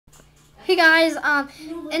Hey guys,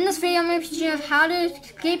 in this video I'm going to be teaching you how to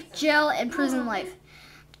escape jail and prison life,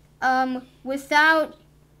 without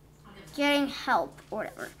getting help or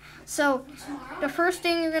whatever. So, the first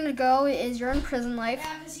thing you're going to go is you're in prison life,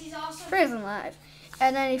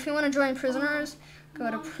 and then if you want to join prisoners, go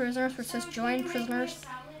to prisoners where it says join prisoners,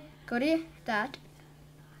 go to that,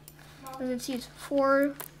 as you can see it's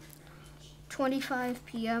 4:25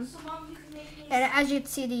 p.m. and as you can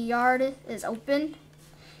see the yard is open.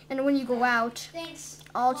 And when you go out,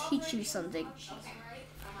 I'll teach you something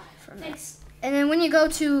from this. And then when you go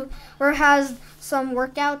to where it has some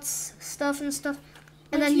workouts stuff,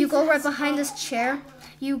 and then you go right behind this chair,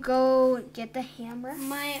 you go get the hammer.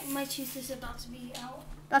 My tooth is about to be out.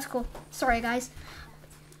 That's cool. Sorry guys.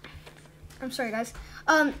 I'm sorry guys.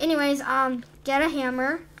 Anyways, get a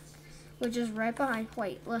hammer, which is right behind.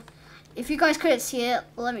 Wait, look. If you guys couldn't see it,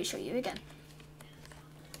 let me show you again.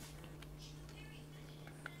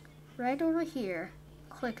 Right over here,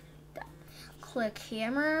 click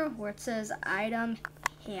hammer where it says item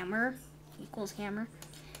hammer equals hammer,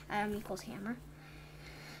 item equals hammer.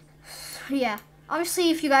 Yeah, obviously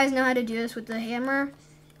if you guys know how to do this with the hammer,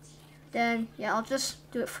 then yeah, I'll just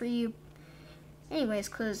do it for you anyways,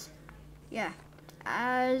 cause yeah,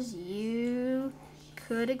 as you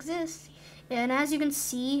could exist. And as you can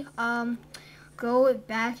see, go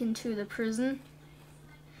back into the prison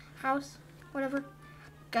house, whatever.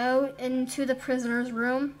 Go into the prisoner's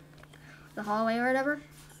room, the hallway or whatever.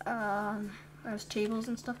 There's tables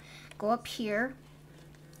and stuff. Go up here,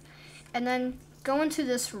 and then go into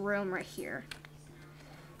this room right here,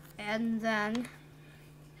 and then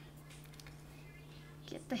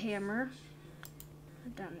get the hammer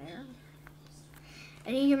down there.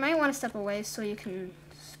 And you might want to step away so you can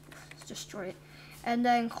destroy it. And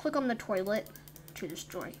then click on the toilet to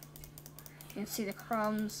destroy. You can see the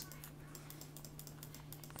crumbs.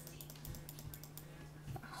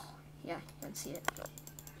 Yeah, you can see it.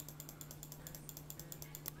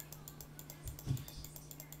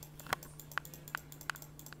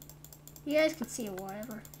 You guys can see it,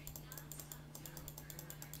 whatever.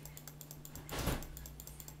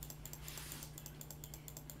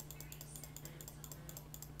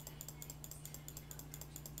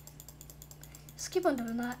 Just keep on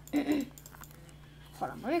doing that.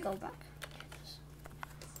 Hold on, let me go back.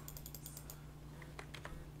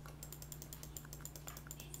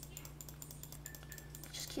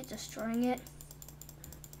 Keep destroying it.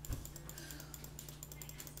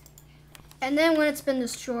 And then when it's been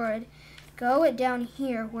destroyed, go down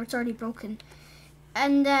here where it's already broken.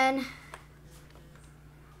 And then,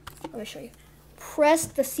 let me show you. Press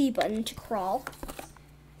the C button to crawl.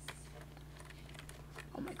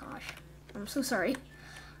 Oh my gosh, I'm so sorry.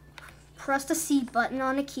 Press the C button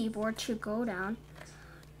on the keyboard to go down.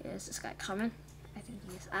 Is this guy coming? I think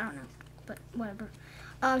he is. I don't know, but whatever.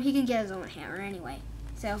 He can get his own hammer anyway.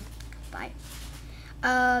 So, bye.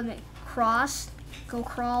 Go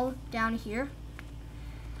crawl down here.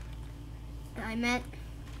 And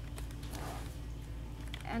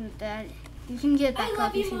then you can get back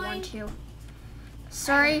up if you want to.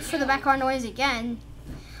 Sorry for the background noise again.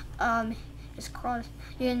 Just crawl.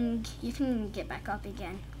 You can get back up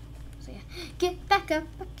again. So yeah, get back up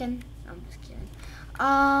again. No, I'm just kidding.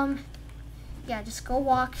 Yeah, just go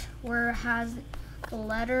walk where it has the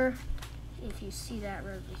letter. If you see that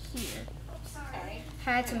right over here, I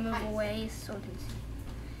had to move away so you can see.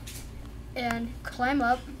 And climb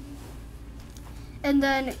up, and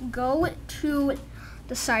then go to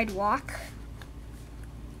the sidewalk.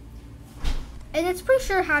 And it's pretty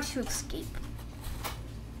sure how to escape.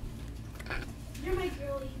 You're my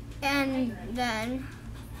girlie. And then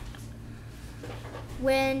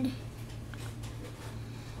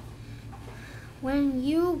when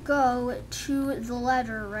you go to the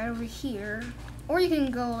letter right over here, or you can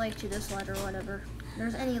go like to this letter or whatever.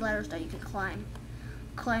 There's any letters that you can climb.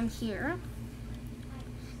 Climb here,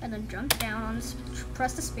 and then jump down on this,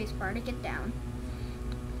 press the space bar to get down.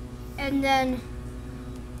 And then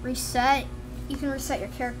reset. You can reset your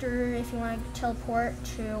character if you want to teleport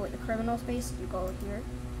to the criminal space. You go here.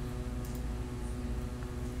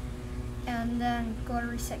 And then go to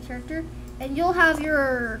reset character, and you'll have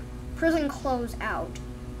your prison clothes out.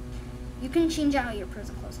 You can change out your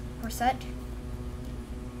prison clothes. Reset.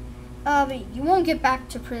 You won't get back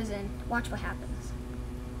to prison. Watch what happens.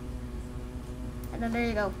 And then there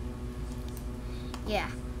you go. Yeah.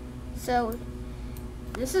 So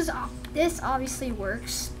this obviously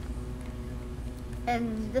works.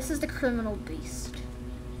 And this is the criminal beast.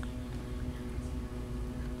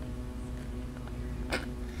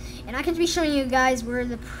 And I can be showing you guys where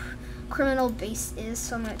the criminal base is,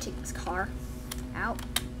 so I'm gonna take this car out.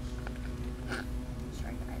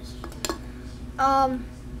 Oh,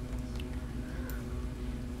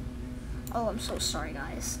 I'm so sorry,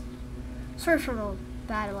 guys. Sorry for the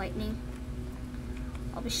bad lightning.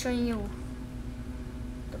 I'll be showing you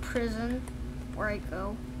the prison where I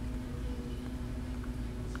go.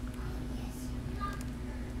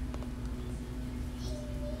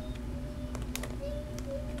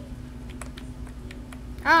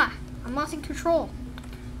 Ah, I'm losing control.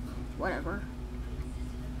 Whatever.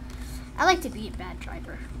 I like to be a bad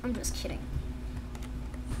driver. I'm just kidding.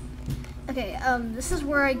 Okay, this is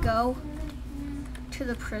where I go to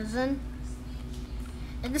the prison.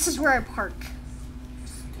 And this is where I park.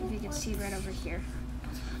 If you can see right over here.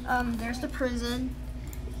 There's the prison.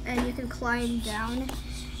 And you can climb down.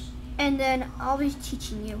 And then I'll be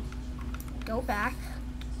teaching you. Go back.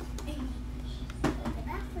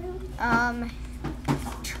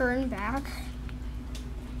 Turn back.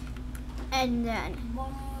 And then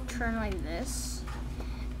turn like this.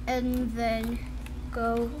 And then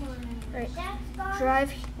go right.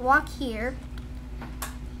 Walk here.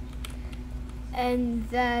 And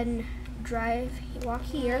then walk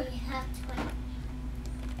here.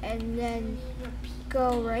 And then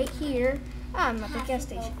go right here. Ah, I'm at the gas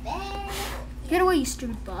station. Get away, you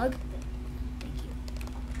stupid bug. Thank you.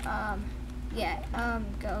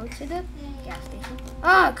 Go to the gas station.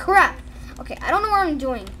 Ah, crap. Okay, I don't know what I'm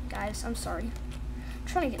doing, guys. I'm sorry. I'm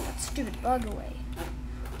trying to get that stupid bug away.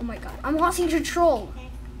 Oh my god, I'm losing control.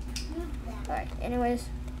 Alright, anyways,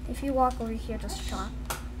 if you walk over here, just shot.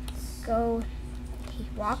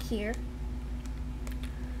 Walk here.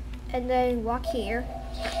 And then walk here.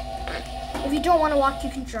 If you don't want to walk, you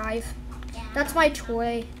can drive. That's my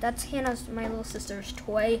toy. That's Hannah's, my little sister's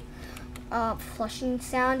toy. Flushing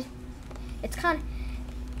sound. It's kind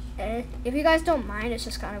of, if you guys don't mind, it's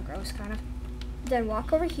just kind of gross, kind of. Then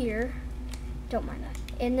walk over here. Don't mind that.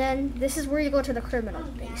 And then this is where you go to the criminal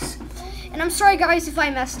base. And I'm sorry, guys, if I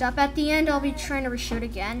messed up. At the end, I'll be trying to reshoot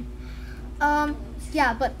again.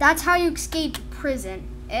 Yeah, but that's how you escape prison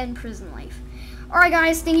and prison life. Alright,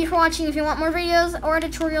 guys, thank you for watching. If you want more videos or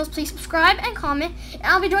tutorials, please subscribe and comment, and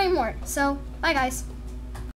I'll be doing more. So, bye, guys.